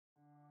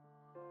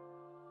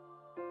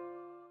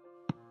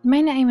The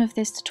main aim of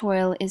this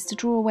tutorial is to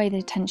draw away the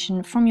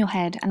attention from your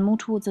head and more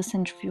towards the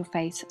centre of your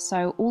face,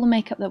 so all the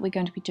makeup that we're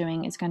going to be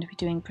doing is going to be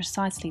doing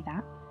precisely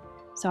that.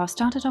 So I've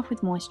started off with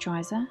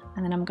moisturiser,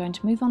 and then I'm going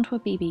to move on to a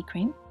BB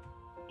cream,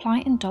 apply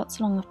it in dots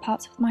along the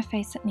parts of my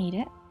face that need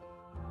it.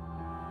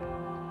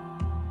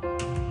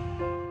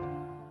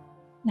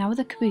 Now with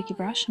a kabuki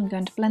brush I'm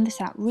going to blend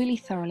this out really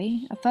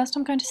thoroughly. At first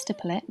I'm going to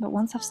stipple it, but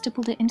once I've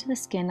stippled it into the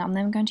skin I'm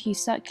then going to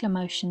use circular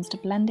motions to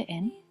blend it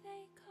in.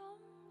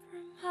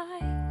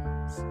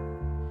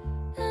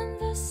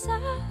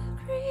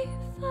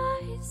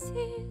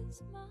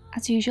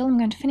 As usual, I'm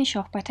going to finish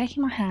off by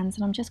taking my hands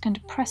and I'm just going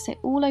to press it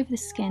all over the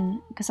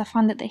skin because I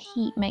find that the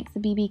heat makes the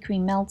BB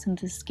cream melt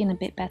into the skin a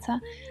bit better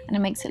and it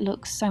makes it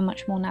look so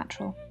much more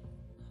natural.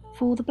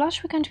 For the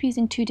blush we're going to be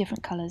using two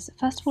different colours.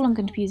 First of all I'm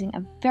going to be using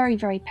a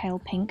very pale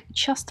pink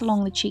just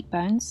along the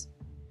cheekbones,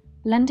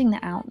 blending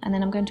that out, and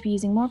then I'm going to be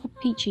using more of a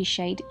peachy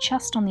shade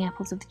just on the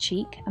apples of the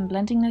cheek and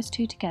blending those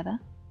two together.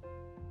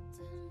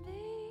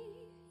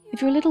 If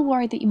you're a little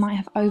worried that you might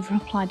have over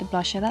applied the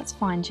blusher, that's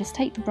fine, just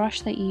take the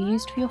brush that you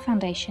used for your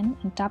foundation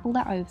and dabble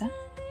that over.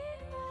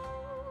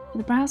 For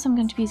the brows I'm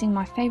going to be using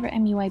my favourite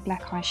MUA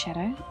black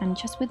eyeshadow, and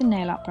just with a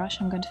nail art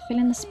brush I'm going to fill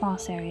in the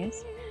sparse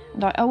areas,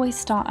 and I always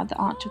start at the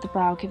arch of the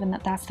brow given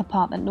that that's the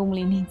part that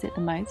normally needs it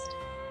the most,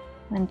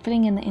 and then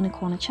filling in the inner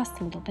corner just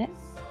a little bit.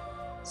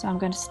 So I'm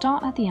going to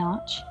start at the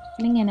arch,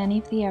 filling in any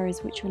of the areas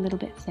which are a little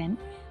bit thin.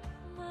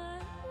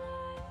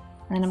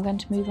 And then I'm going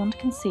to move on to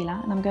concealer,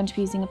 and I'm going to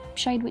be using a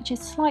shade which is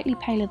slightly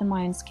paler than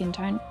my own skin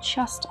tone,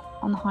 just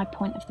on the high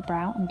point of the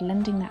brow and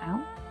blending that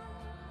out.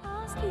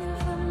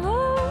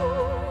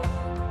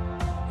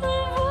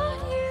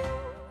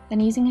 Then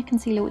using a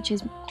concealer which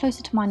is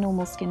closer to my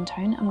normal skin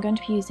tone, I'm going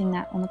to be using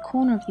that on the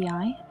corner of the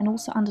eye and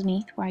also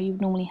underneath where you would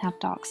normally have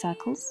dark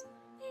circles.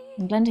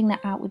 I'm blending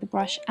that out with the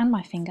brush and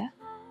my finger.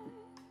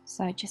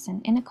 So just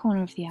an inner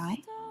corner of the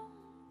eye,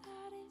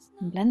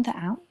 and blend that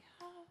out.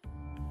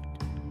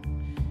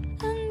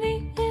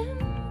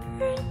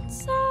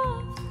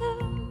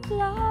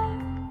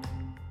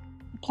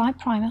 Apply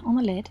primer on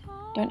the lid,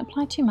 don't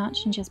apply too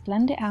much and just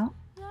blend it out.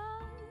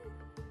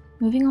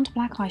 Moving on to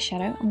black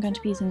eyeshadow, I'm going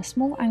to be using a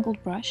small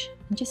angled brush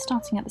and just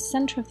starting at the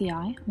centre of the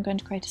eye, I'm going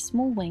to create a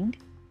small wing.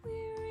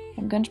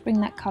 I'm going to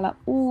bring that colour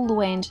all the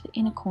way into the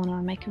inner corner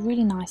and make a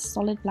really nice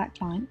solid black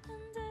line.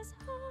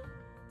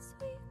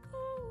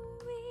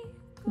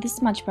 With this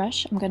smudge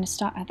brush, I'm going to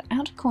start at the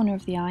outer corner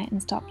of the eye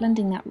and start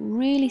blending that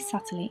really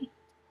subtly.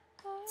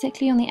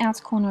 Particularly on the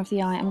outer corner of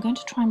the eye, I'm going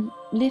to try and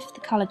lift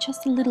the colour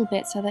just a little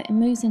bit so that it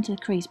moves into the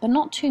crease, but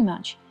not too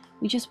much.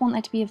 We just want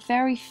there to be a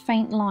very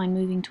faint line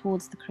moving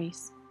towards the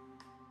crease.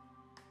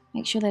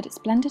 Make sure that it's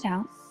blended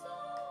out.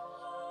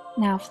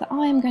 Now for the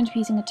eye I'm going to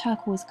be using a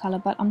turquoise colour,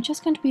 but I'm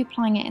just going to be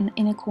applying it in the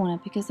inner corner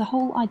because the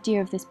whole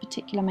idea of this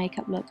particular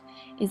makeup look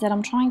is that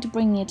I'm trying to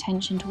bring the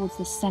attention towards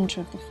the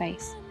centre of the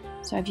face.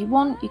 So if you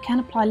want, you can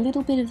apply a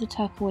little bit of the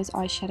turquoise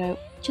eyeshadow,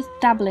 just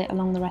dabble it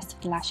along the rest of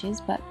the lashes,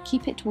 but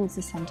keep it towards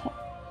the centre.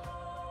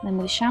 Then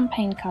with a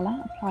champagne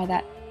colour, apply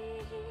that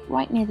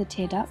right near the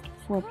tear duct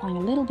before applying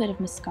a little bit of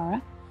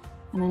mascara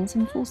and then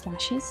some false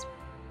lashes.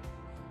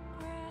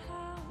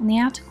 On the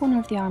outer corner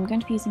of the eye I'm going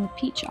to be using a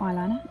peach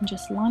eyeliner and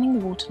just lining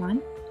the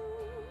waterline.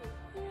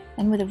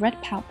 Then with a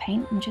red pout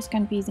paint I'm just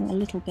going to be using a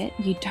little bit.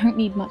 You don't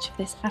need much of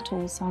this at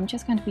all, so I'm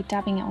just going to be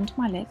dabbing it onto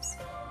my lips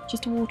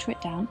just to water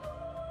it down.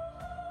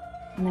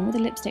 And then with a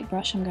lipstick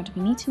brush I'm going to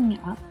be neatening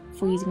it up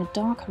before using a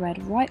darker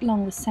red right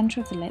along the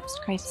centre of the lips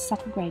to create a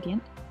subtle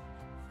gradient.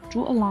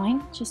 Draw a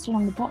line just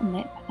along the bottom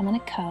lip and then a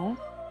curve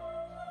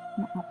on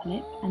the upper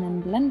lip and then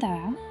blend that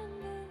out.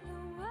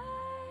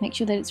 Make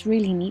sure that it's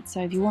really neat, so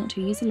if you want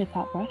to, use a lip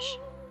art brush.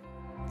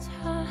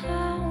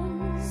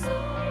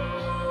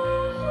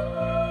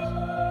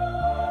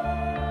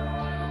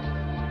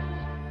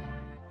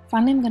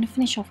 Finally I'm going to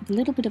finish off with a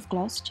little bit of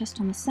gloss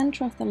just on the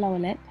centre of the lower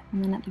lip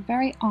and then at the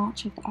very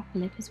arch of the upper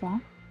lip as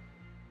well.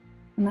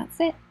 And that's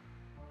it.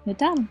 You're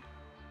done!